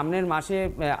 আমি সামনের মাসে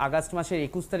আগস্ট মাসের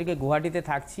 21 তারিখে গুয়াহাটিতে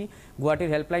থাকছি।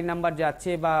 গুয়াহাটির হেল্পলাইন নাম্বার যাচ্ছে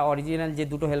বা অরিজিনাল যে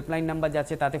দুটো হেল্পলাইন নাম্বার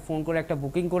যাচ্ছে তাতে ফোন করে একটা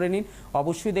বুকিং করে নিন।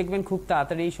 অবশ্যই দেখবেন খুব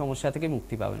তাড়াতাড়ি এই সমস্যা থেকে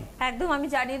মুক্তি পাবেন। একদম, আমি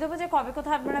জানিয়ে দেবো যে কবে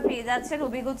কোথায় আপনারা পেয়ে যাচ্ছেন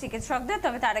অভিজ্ঞ চিকিৎসকদের।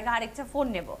 তবে তার আগে আরেকটা ফোন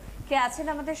নেব। কে আছেন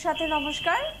আমাদের সাথে?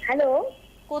 নমস্কার। হ্যালো,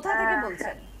 কোথা থেকে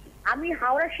বলছেন? আমি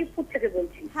হাওড়া শিবপুর থেকে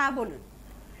বলছি। হ্যাঁ বলুন।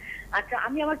 আচ্ছা,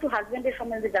 আমি আমার একটু হাজবেন্ডের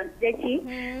সম্বন্ধে জানতে চাইছি,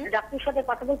 ডাক্তারের সাথে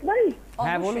কথা বলতে পারি?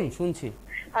 হ্যাঁ বলুন, শুনছি।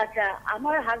 আচ্ছা,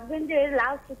 আমার হাজবেন্ডের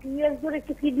লাস্ট 2 ইয়ার্স ধরে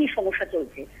একটু কিডনির সমস্যা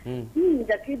চলছে।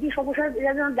 কিডনির সমস্যা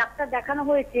ডাক্তার দেখানো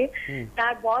হয়েছে,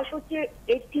 তার বয়স হচ্ছে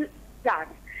 80+,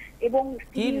 এবং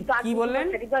কি বললেন?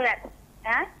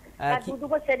 হ্যাঁ,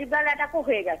 দুবার সেরিব্রাল অ্যাটাকও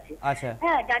হয়ে গেছে।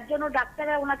 হ্যাঁ, যার জন্য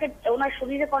ডাক্তাররা ওনার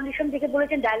শরীরের কন্ডিশন দেখে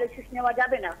বলেছেন ডায়ালিসিস নেওয়া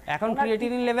যাবে না। এখন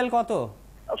ক্রিয়েটিনিন লেভেল কত?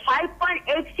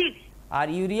 5.86। আর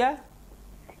ইউরিয়া?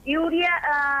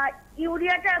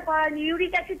 ইউরিয়াটা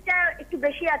ইউরিক অ্যাসিডটা একটু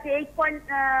বেশি আছে,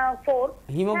 8.4।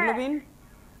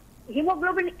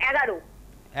 হিমোগ্লোবিন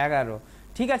 11।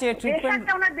 ঠিক আছে, ট্রিটমেন্ট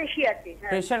ওনার বেশি আছে।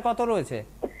 প্রেসার কত রয়েছে?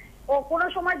 ও কোনো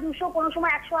সময় 200, কোনো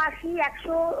সময় 180,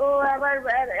 100, আবার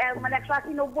মানে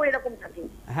 180, 90 এরকম থাকে।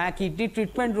 হ্যাঁ, কিডনি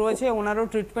ট্রিটমেন্ট রয়েছে, ওনারও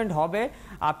ট্রিটমেন্ট হবে।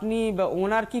 আপনি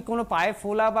ওনার কি কোনো পায়ে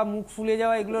ফোলা বা মুখ ফুলে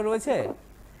যাওয়া এগুলো রয়েছে?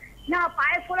 না,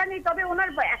 পায়ে ফোলা নেই, তবে ওনার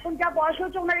এখন যা বয়স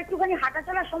হচ্ছে ওনার একটুখানি হাঁটা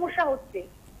চলার সমস্যা হচ্ছে।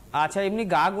 আচ্ছা, এমনি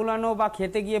গা গুলানো বা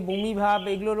খেতে গিয়ে বমি ভাব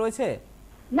এগুলো রয়েছে?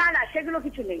 না না, সেগুলো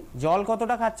কিছু নেই। জল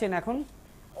কতটা খাচ্ছেন এখন?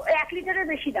 1 লিটারের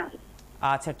বেশি না।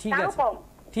 আচ্ছা ঠিক আছে,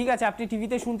 ঠিক আছে, আপনি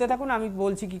টিভিতে শুনতে থাকুন, আমি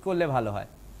বলছি কি করলে ভালো হয়।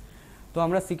 তো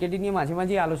আমরা সিকেডি নিয়ে মাঝে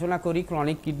মাঝে আলোচনা করি,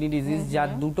 ক্রনিক কিডনি ডিজিজ, যার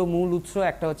দুটো মূল উৎস,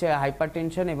 একটা হচ্ছে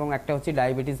হাইপারটেনশন এবং একটা হচ্ছে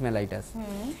ডায়াবেটিস মেলাইটাস।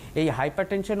 এই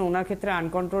হাইপারটেনশন ওনার ক্ষেত্রে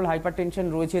আনকন্ট্রোল হাইপারটেনশন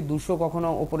রয়েছে, 200 কখনো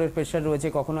ওপরের প্রেশার রয়েছে,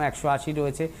 কখনো 180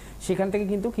 রয়েছে, সেখান থেকে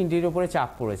কিন্তু কিডনির ওপরে চাপ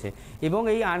পড়েছে। এবং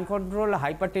এই আনকন্ট্রোল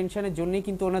হাইপারটেনশনের জন্যই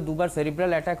কিন্তু ওনার দুবার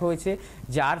সেরিব্রাল অ্যাটাক হয়েছে,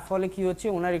 যার ফলে কি হচ্ছে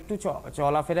ওনার একটু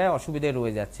চলাফেরায় অসুবিধে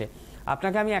রয়ে যাচ্ছে।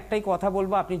 আপনাকে আমি একটাই কথা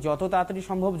বলবো, আপনি যত তাড়াতাড়ি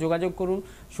সম্ভব যোগাযোগ করুন,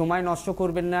 সময় নষ্ট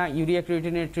করবেন না। ইউরিয়া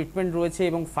ক্রিয়েটিনের ট্রিটমেন্ট রয়েছে,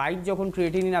 এবং 5 যখন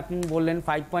ক্রিয়েটিনিন আপনি বললেন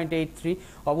 5.83,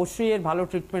 অবশ্যই এর ভালো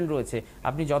ট্রিটমেন্ট রয়েছে।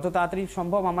 আপনি যত তাড়াতাড়ি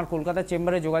সম্ভব আমার কলকাতা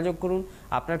চেম্বারে যোগাযোগ করুন।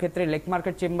 আপনার ক্ষেত্রে লেক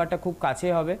মার্কেট চেম্বারটা খুব কাছে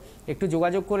হবে, একটু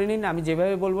যোগাযোগ করে নিন। আমি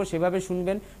যেভাবে বলবো সেভাবে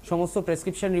শুনবেন, সমস্ত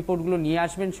প্রেসক্রিপশন রিপোর্টগুলো নিয়ে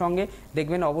আসবেন সঙ্গে,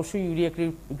 দেখবেন অবশ্যই ইউরিয়া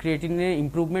ক্রিয়েটিনের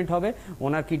ইমপ্রুভমেন্ট হবে,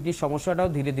 ওনার কিডনির সমস্যাটাও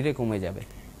ধীরে ধীরে কমে যাবে।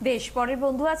 বেশ, পরের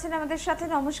বন্ধু আছেন আমাদের সাথে।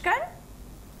 নমস্কার।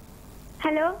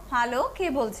 হ্যালো, কে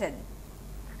বলছেন?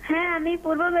 হ্যাঁ, আমি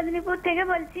পূর্ব মেদিনীপুর থেকে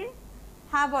বলছি।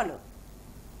 হ্যাঁ বলো।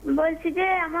 বলছি যে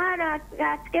আমার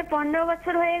আজকে 15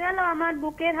 বছর হয়ে গেল, আমার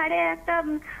বুকের হাড়ে একটা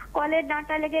কলের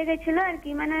ডাঁটা লেগে গেছিল আর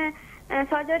কি, মানে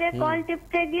সজোরে কল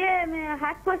টিপতে গিয়ে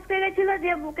হাত ফসকে গেছিল,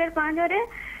 দিয়ে বুকের পাঁজরে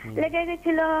লেগে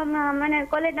গেছিল মানে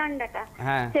কলের ডান্ডাটা।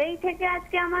 সেই থেকে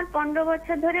আজকে আমার 15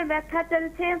 বছর ধরে ব্যথা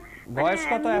চলছে। বয়স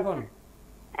কত এখন?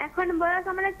 এখন বয়স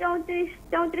আমার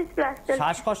 34+।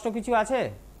 শ্বাসকষ্ট কিছু আছে?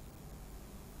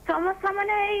 সমস্যা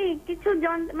মানে এই কিছু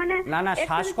মানে না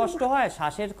শ্বাসকষ্ট হয়,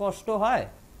 শ্বাসের কষ্ট হয়,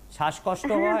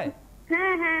 শ্বাসকষ্ট হয়?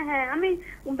 হ্যাঁ হ্যাঁ হ্যাঁ, আমি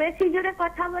বেশি জোরে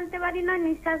কথা বলতে পারি না,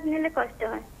 নিঃশ্বাস নিলে কষ্ট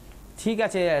হয়। ঠিক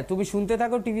আছে, তুমি শুনতে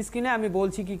থাকো টিভি স্ক্রিনে, আমি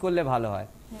বলছি কি করলে ভালো হয়।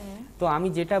 তো আমি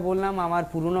যেটা বললাম, আমার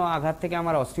পুরনো আঘাত থেকে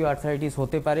আমার অস্টিও আর্থারাইটিস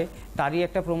হতে পারে, তারই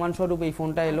একটা প্রমাণস্বরূপ এই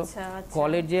ফোনটা এলো।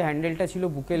 কলের যে হ্যান্ডেলটা ছিল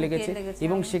বুকে লেগেছে,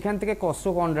 এবং সেখান থেকে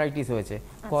কস্টোকন্ড্রাইটিস হয়েছে।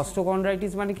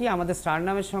 কস্টোকন্ড্রাইটিস মানে কি, আমাদের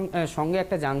স্টারনামের সঙ্গে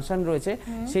একটা জাংশন রয়েছে,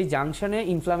 সেই জাংশনে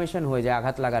ইনফ্লামেশন হয়ে যায়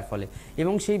আঘাত লাগার ফলে,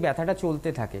 এবং সেই ব্যথাটা চলতে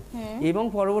থাকে, এবং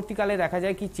পরবর্তীকালে দেখা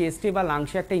যায় কি চেস্টে বা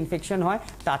লাংসে একটা ইনফেকশন হয়,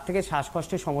 তার থেকে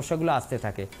শ্বাসকষ্টের সমস্যাগুলো আসতে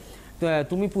থাকে।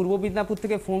 তুমি পূর্ব মিদনাপুর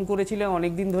থেকে ফোন করেছিলে,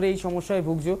 অনেক দিন ধরে এই সমস্যায়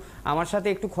ভুগছো। আমার সাথে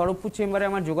একটু খড়গপুর চেম্বারে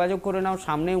আমার যোগাযোগ করে নাও।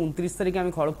 সামনে 29 তারিখে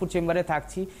আমি খড়গপুর চেম্বারে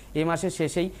থাকছি, এই মাসের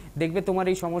শেষেই। দেখবে তোমার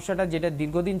এই সমস্যাটা যেটা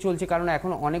দীর্ঘদিন চলছে, কারণ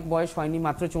এখন অনেক বয়স হয়নি,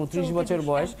 মাত্র 34 বছর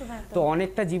বয়স, তো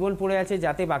অনেকটা জীবন পড়ে আছে।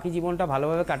 যাতে বাকি জীবনটা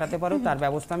ভালোভাবে কাটাতে পারো তার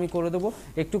ব্যবস্থা আমি করে দেবো।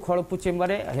 একটু খড়গপুর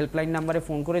চেম্বারে হেল্পলাইন নাম্বারে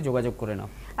ফোন করে যোগাযোগ করে নাও।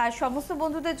 আর সমস্ত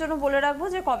বন্ধুদের জন্য বলে রাখবো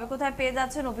যে কবে কোথায় পেয়ে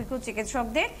যাচ্ছেন অভিজ্ঞ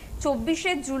চিকিৎসকদের।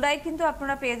 24শে জুলাই কিন্তু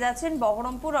আপনারা পেয়ে যাচ্ছেন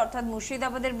বহরমপুর অর্থাৎ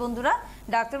মুর্শিদাবাদের বন্ধুরা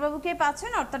ডাক্তারবাবুকে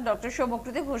পাচ্ছেন, অর্থাৎ ডক্টর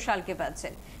সমকৃতি ঘোষালকে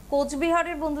পাচ্ছেন।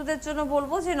 কোচবিহারের বন্ধুদের জন্য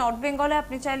বলবো যে নর্থ বেঙ্গলে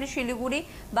আপনি চাইলে শিলিগুড়ি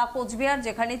বা কোচবিহার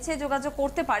যেখানে ইচ্ছে যোগাযোগ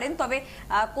করতে পারেন, তবে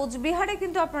কোচবিহারে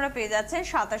কিন্তু আপনারা পেয়ে যাচ্ছেন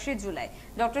 27শে জুলাই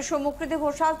ডক্টর সমকৃতি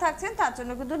ঘোষাল থাকছেন। তার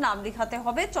জন্য কিন্তু নাম লিখাতে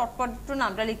হবে, চটপট একটু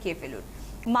নামটা লিখিয়ে ফেলুন।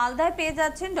 মালদায় পেয়ে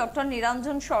যাচ্ছেন ডক্টর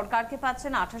নিরঞ্জন সরকারকে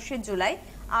পাচ্ছেন 28শে জুলাই।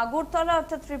 আগরতলা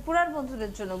অর্থাৎ ত্রিপুরার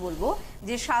বন্ধুদের জন্য বলবো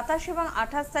যে 27 এবং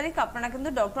 28 তারিখ আপনারা কিন্তু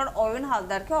ডক্টর অয়ন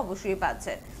হালদারকে অবশ্যই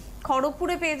পাচ্ছেন।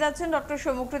 খড়গপুরে পেয়ে যাচ্ছেন ডক্টর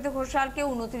সমকৃতি ঘোষালকে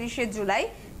 29শে জুলাই।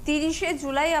 30শে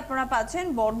জুলাই আপনারা পাচ্ছেন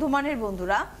বর্ধমানের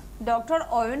বন্ধুরা ডক্টর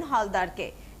অয়ন হালদারকে।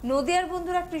 নদিয়ার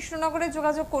বন্ধুরা কৃষ্ণনগরে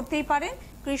যোগাযোগ করতেই পারেন।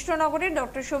 কৃষ্ণনগরে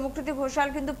ডক্টর সমকৃতি ঘোষাল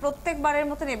কিন্তু প্রত্যেকবারের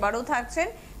মতন এবারও থাকছেন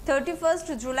 31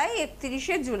 জুলাই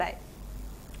 31শে জুলাই।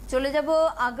 চলে যাব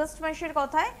আগস্ট মাসের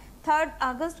কথায়। 3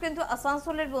 আগস্ট কিন্তু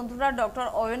আসানসোলের বন্ধুরা ডক্টর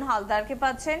অয়ন হালদারকে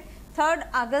পাচ্ছেন। 3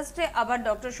 আগস্টে আবার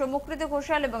ডক্টর সমকৃতি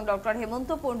ঘোষাল এবং ডক্টর হেমন্ত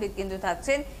পণ্ডিত কিন্তু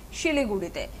থাকছেন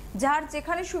শিলিগুড়িতে। যার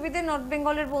যেখানে সুবিধে নর্থ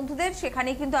বেঙ্গলের বন্ধুদের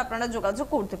সেখানেই কিন্তু আপনারা যোগাযোগ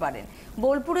করতে পারেন।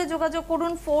 বোলপুরে যোগাযোগ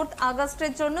করুন 4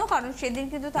 আগস্টের জন্য, কারণ সেদিন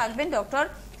কিন্তু থাকবেন ডক্টর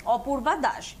অপূর্বা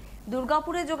দাস।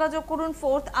 দুর্গাপুরে যোগাযোগ করুন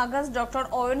 4 আগস্ট, ডক্টর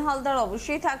অয়ন হালদার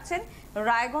অবশ্যই থাকছেন।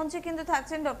 রায়গঞ্জে কিন্তু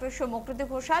থাকছেন ডক্টর সমকৃতি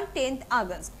ঘোষাল 10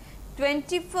 আগস্ট।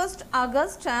 21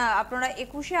 আগস্ট আপনারা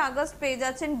 21শে আগস্ট পেয়ে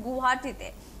যাচ্ছেন গুয়াহাটিতে।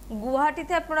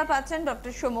 গুয়াহাটিতে আপনারা পাচ্ছেন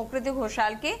ডক্টর সমকৃতি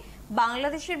ঘোষালকে।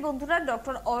 বাংলাদেশের বন্ধুরা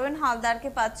ডক্টর অয়ন হালদারকে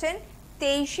পাচ্ছেন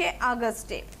 23শে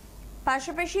আগস্টে।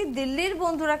 পাশাপাশি দিল্লির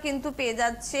বন্ধুরা কিন্তু পেয়ে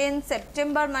যাচ্ছেন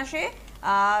সেপ্টেম্বর মাসে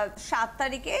 7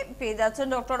 তারিখে পেয়ে যাচ্ছেন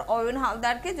ডক্টর অয়ন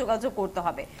হালদারকে। যোগাযোগ করতে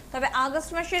হবে। তবে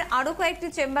আগস্ট মাসের আরো কয়েকটি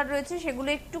চেম্বার রয়েছে, সেগুলো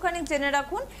একটুখানি জেনে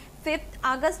রাখুন। 5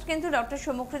 আগস্ট কিন্তু ডক্টর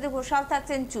সমকৃতি ঘোষাল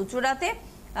থাকছেন চুচুড়াতে।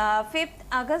 5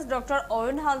 আগস্ট ডক্টর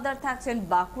অয়ন হালদার থাকছেন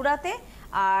বাঁকুড়াতে।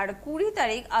 আর 20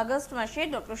 তারিখ আগস্ট মাসে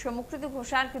ডক্টর সমকৃতি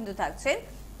ঘোষাল কিন্তু থাকছেন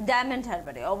ডায়মন্ড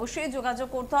হারবারে। অবশ্যই যোগাযোগ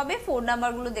করতে হবে। ফোন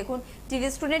নাম্বারগুলো দেখুন টিভি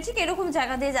স্ক্রিনে, ঠিক এরকম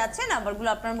জায়গা দিয়ে যাচ্ছে, নাম্বারগুলো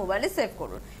আপনার মোবাইলে সেভ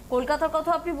করুন। কলকাতার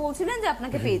কথা আপনি বলছিলেন যে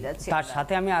আপনাকে পেয়ে যাচ্ছে। তার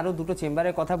সাথে আমি আরো দুটো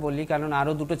চেম্বারের কথা বলি, কারণ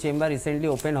আরো দুটো চেম্বার রিসেন্টলি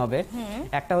ওপেন হবে।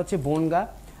 একটা হচ্ছে বনগা,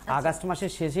 আগস্ট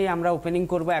মাসের শেষেই আমরা ওপেনিং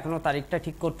করব, এখনো তারিখটা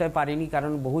ঠিক করতে পারিনি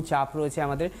কারণ বহু চাপ রয়েছে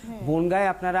আমাদের। বনগায়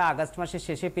আপনারা আগস্ট মাসের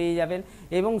শেষে পেয়ে যাবেন।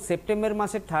 এবং সেপ্টেম্বর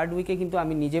মাসের 3rd উইকে কিন্তু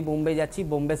আমি নিজে বোম্বে যাচ্ছি,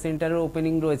 বোম্বে সেন্টারের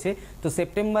ওপেনিং রয়েছে। তো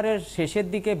সেপ্টেম্বরের শেষের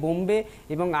দিকে বোম্বে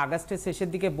এবং আগস্টের শেষের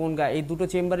দিকে বনগা, এই দুটো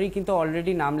চেম্বারেই কিন্তু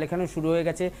অলরেডি নাম লেখানো শুরু হয়ে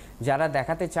গেছে। যারা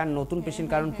দেখাতে চান নতুন পেশেন্ট,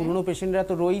 কারণ পুরনো পেশেন্টরা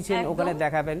তো রয়েছেন ওখানে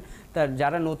দেখাবেন, তার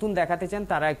যারা নতুন দেখাতে চান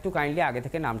তারা একটু কাইন্ডলি আগে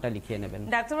থেকে নামটা লিখিয়ে নেবেন।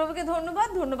 ডাক্তারবাবুকে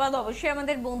ধন্যবাদ অবশ্যই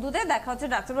আমাদের বন্ধুদের। দেখা হচ্ছে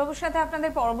ডাক্তারবাবুর সাথে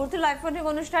আপনাদের পরবর্তী লাইভ ফোনিং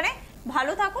অনুষ্ঠানে।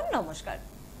 ভালো থাকুন, নমস্কার।